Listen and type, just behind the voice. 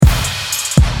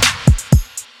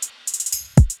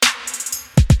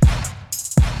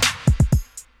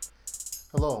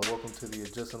Hello and welcome to the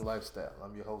Adjusting Lifestyle.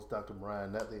 I'm your host, Dr.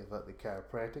 Brian Nutley of Utley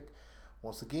Chiropractic.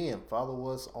 Once again,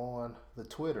 follow us on the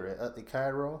Twitter at Utley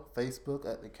Chiro, Facebook,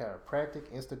 Utley Chiropractic,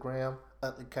 Instagram,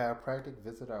 Utley Chiropractic.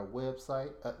 Visit our website,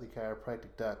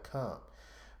 utleychiropractic.com.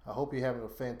 I hope you're having a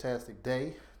fantastic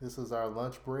day. This is our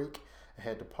lunch break. I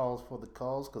had to pause for the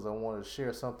calls because I wanted to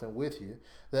share something with you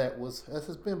that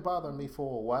has been bothering me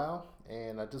for a while,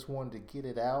 and I just wanted to get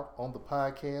it out on the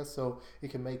podcast so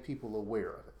it can make people aware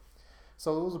of it.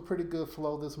 So it was a pretty good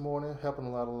flow this morning, helping a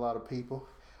lot of people.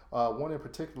 One in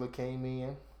particular came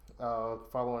in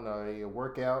following a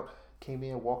workout, came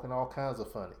in walking all kinds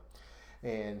of funny,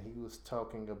 and he was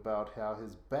talking about how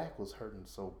his back was hurting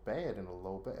so bad in the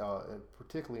low back,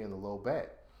 particularly in the low back.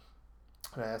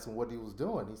 And I asked him what he was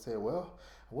doing. He said, "Well,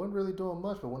 I wasn't really doing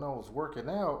much, but when I was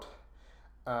working out,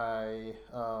 I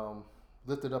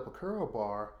lifted up a curl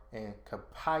bar and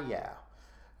kapaya.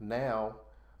 Now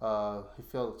he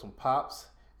felt some pops.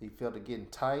 He felt it getting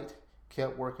tight.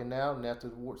 Kept working out, and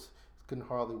afterwards couldn't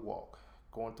hardly walk.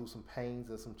 Going through some pains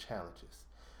and some challenges.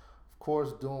 Of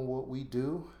course, doing what we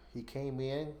do, he came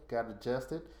in, got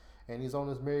adjusted, and he's on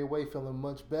his merry way, feeling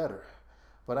much better.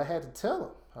 But I had to tell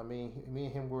him. I mean, me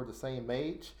and him were the same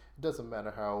age. It doesn't matter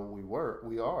how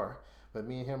we are, but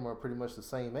me and him are pretty much the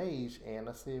same age. And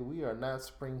I said, we are not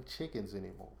spring chickens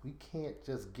anymore. We can't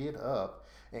just get up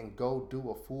and go do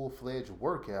a full-fledged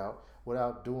workout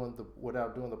without doing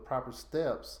the proper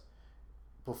steps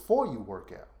before you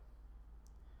work out.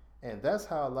 And that's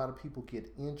how a lot of people get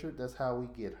injured. That's how we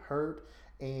get hurt.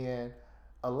 And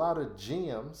a lot of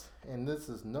gyms, and this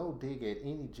is no dig at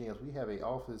any gyms. We have an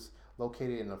office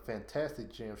located in a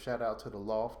fantastic gym. Shout out to the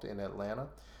Loft in Atlanta.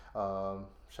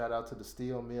 Shout out to the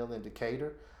Steel Mill in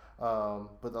Decatur.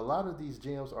 But a lot of these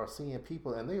gyms are seeing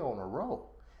people and they on a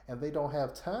roll. And they don't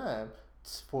have time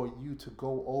for you to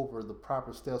go over the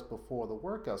proper steps before the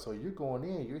workout. So you're going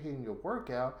in, you're hitting your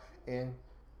workout, and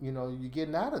you're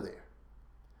getting out of there.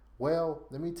 Well,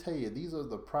 let me tell you, these are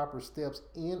the proper steps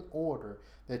in order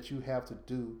that you have to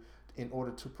do in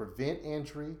order to prevent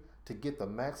injury, to get the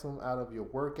maximum out of your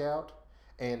workout,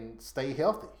 and stay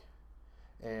healthy.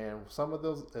 And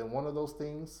one of those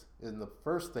things, and the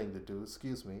first thing to do,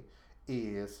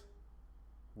 is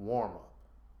warm up.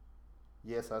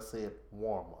 Yes, I said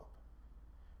warm up.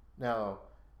 Now,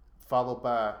 followed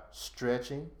by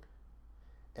stretching,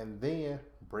 and then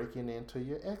breaking into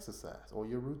your exercise or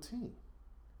your routine.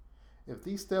 If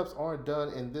these steps aren't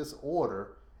done in this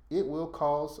order, it will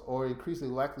cause or increase the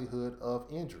likelihood of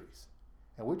injuries.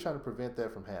 And we're trying to prevent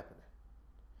that from happening.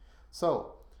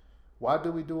 So, why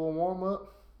do we do a warm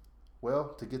up?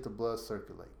 Well, to get the blood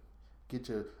circulating, get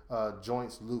your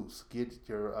joints loose, get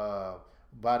your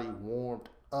body warmed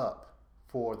up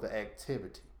for the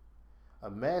activity.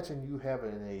 Imagine you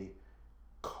having a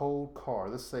cold car.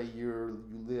 Let's say you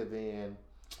live in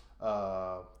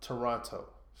Toronto.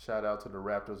 Shout out to the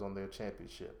Raptors on their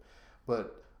championship.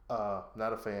 But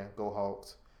not a fan. Go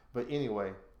Hawks. But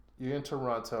anyway, you're in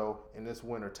Toronto in this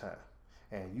wintertime,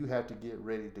 and you have to get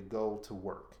ready to go to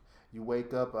work. You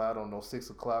wake up, 6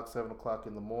 o'clock, 7 o'clock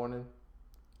in the morning.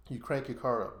 You crank your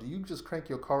car up. Do you just crank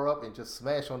your car up and just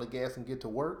smash on the gas and get to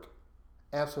work?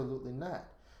 Absolutely not.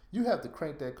 You have to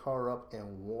crank that car up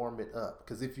and warm it up.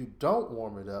 Because if you don't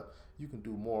warm it up, you can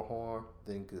do more harm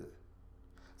than good.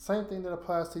 Same thing that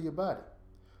applies to your body.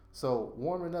 So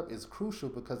warming up is crucial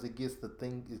because it gets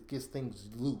things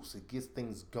loose, it gets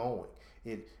things going.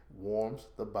 It warms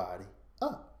the body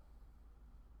up.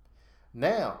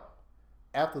 Now,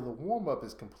 after the warm up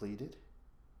is completed,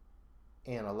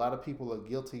 and a lot of people are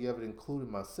guilty of it, including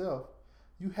myself,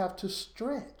 you have to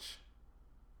stretch.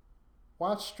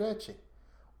 Why stretching?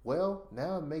 Well,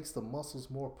 now it makes the muscles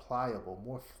more pliable,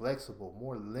 more flexible,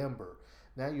 more limber.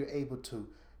 Now you're able to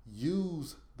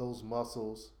use those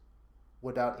muscles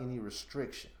without any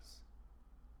restrictions.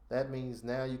 That means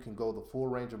now you can go the full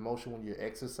range of motion when you're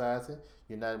exercising.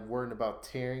 You're not worrying about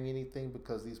tearing anything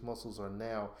because these muscles are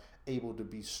now able to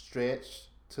be stretched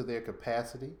to their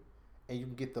capacity, and you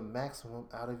can get the maximum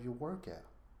out of your workout.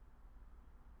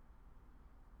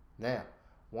 Now,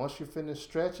 once you're finished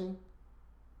stretching,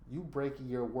 you break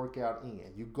your workout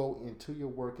in. You go into your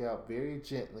workout very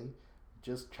gently,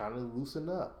 just trying to loosen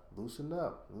up.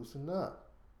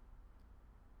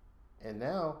 And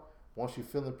now, once you're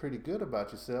feeling pretty good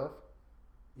about yourself,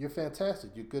 you're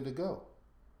fantastic. You're good to go.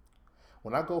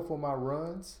 When I go for my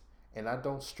runs and I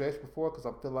don't stretch before because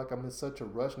I feel like I'm in such a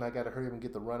rush and I got to hurry up and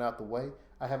get the run out the way,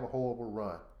 I have a horrible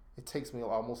run. It takes me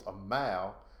almost a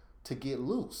mile to get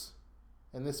loose.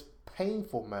 And it's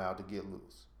painful mile to get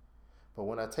loose. But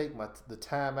when I take the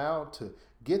time out to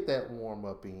get that warm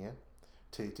up in,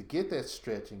 to get that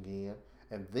stretching in,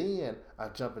 and then I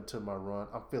jump into my run,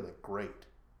 I'm feeling great.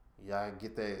 Yeah, I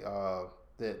get that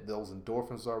those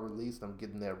endorphins are released. I'm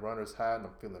getting that runner's high, and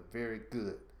I'm feeling very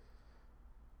good.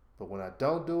 But when I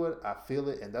don't do it, I feel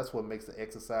it, and that's what makes the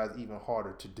exercise even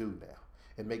harder to do now.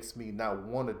 It makes me not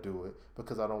want to do it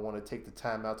because I don't want to take the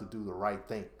time out to do the right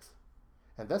things.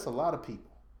 And that's a lot of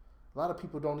people. A lot of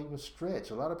people don't even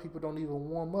stretch. A lot of people don't even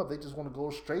warm up. They just want to go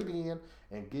straight in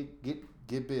and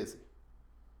get busy.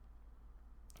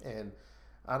 And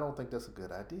I don't think that's a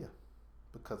good idea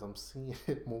because I'm seeing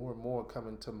it more and more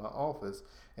coming to my office,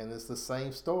 and it's the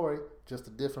same story, just a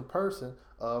different person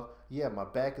of, yeah, my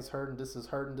back is hurting, this is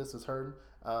hurting, this is hurting.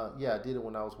 Yeah, I did it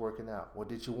when I was working out. Well,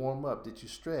 did you warm up? Did you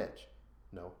stretch?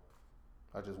 No,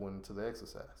 I just went into the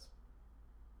exercise.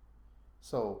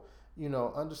 So,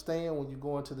 understand when you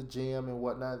go into the gym and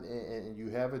whatnot, and you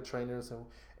have a trainers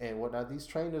and whatnot, these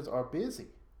trainers are busy.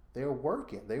 They're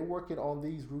working. They're working on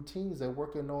these routines. They're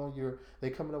working on they're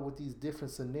coming up with these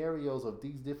different scenarios of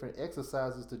these different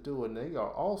exercises to do, and they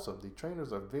are awesome. The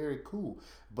trainers are very cool.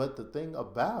 But the thing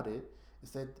about it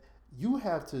is that you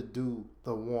have to do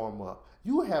the warm up.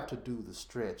 You have to do the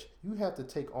stretch. You have to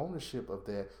take ownership of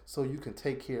that so you can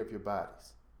take care of your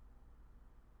bodies.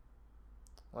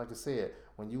 Like I said,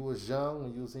 when you was young,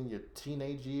 when you was in your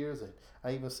teenage years, and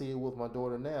I even see it with my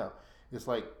daughter now, it's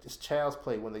like it's child's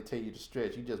play when they tell you to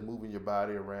stretch. You just moving your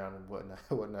body around and whatnot,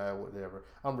 whatever.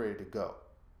 I'm ready to go.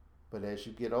 But as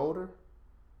you get older,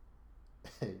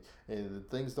 and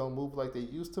things don't move like they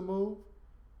used to move,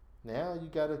 now you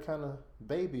got to kind of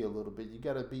baby a little bit. You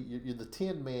got to you're the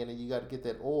tin man, and you got to get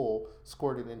that oil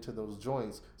squirted into those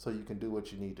joints so you can do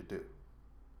what you need to do.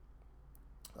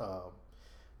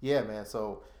 Yeah, man.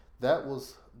 So that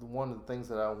was one of the things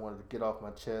that I wanted to get off my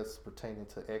chest pertaining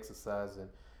to exercising,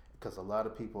 because a lot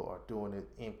of people are doing it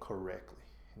incorrectly.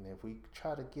 And if we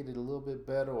try to get it a little bit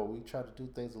better, or we try to do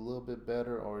things a little bit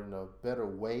better or in a better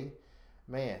way,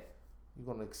 man,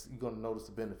 you're gonna notice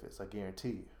the benefits. I guarantee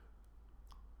you.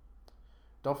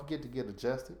 Don't forget to get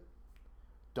adjusted.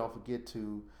 Don't forget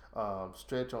to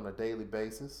stretch on a daily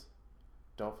basis.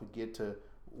 Don't forget to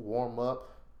warm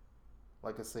up.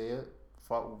 Like I said,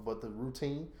 but the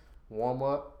routine: warm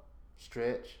up,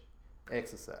 stretch,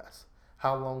 exercise.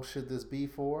 How long should this be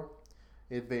for?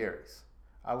 It varies.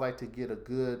 I like to get a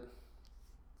good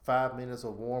 5 minutes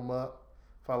of warm up,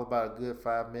 followed by a good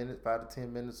 5 to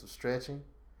 10 minutes of stretching,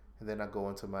 and then I go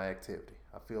into my activity.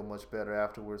 I feel much better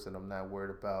afterwards, and I'm not worried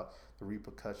about the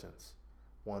repercussions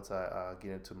once I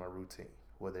get into my routine,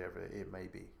 whatever it may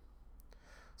be.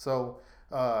 So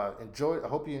I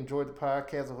hope you enjoyed the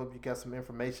podcast. I hope you got some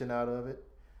information out of it.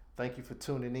 Thank you for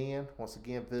tuning in. Once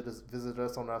again, visit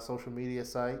us on our social media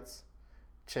sites.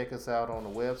 Check us out on the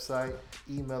website.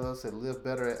 Email us at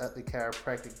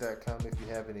livebetter@utleychiropractic.com if you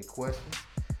have any questions.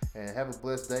 And have a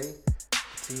blessed day.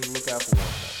 Continue to look out for one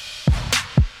another.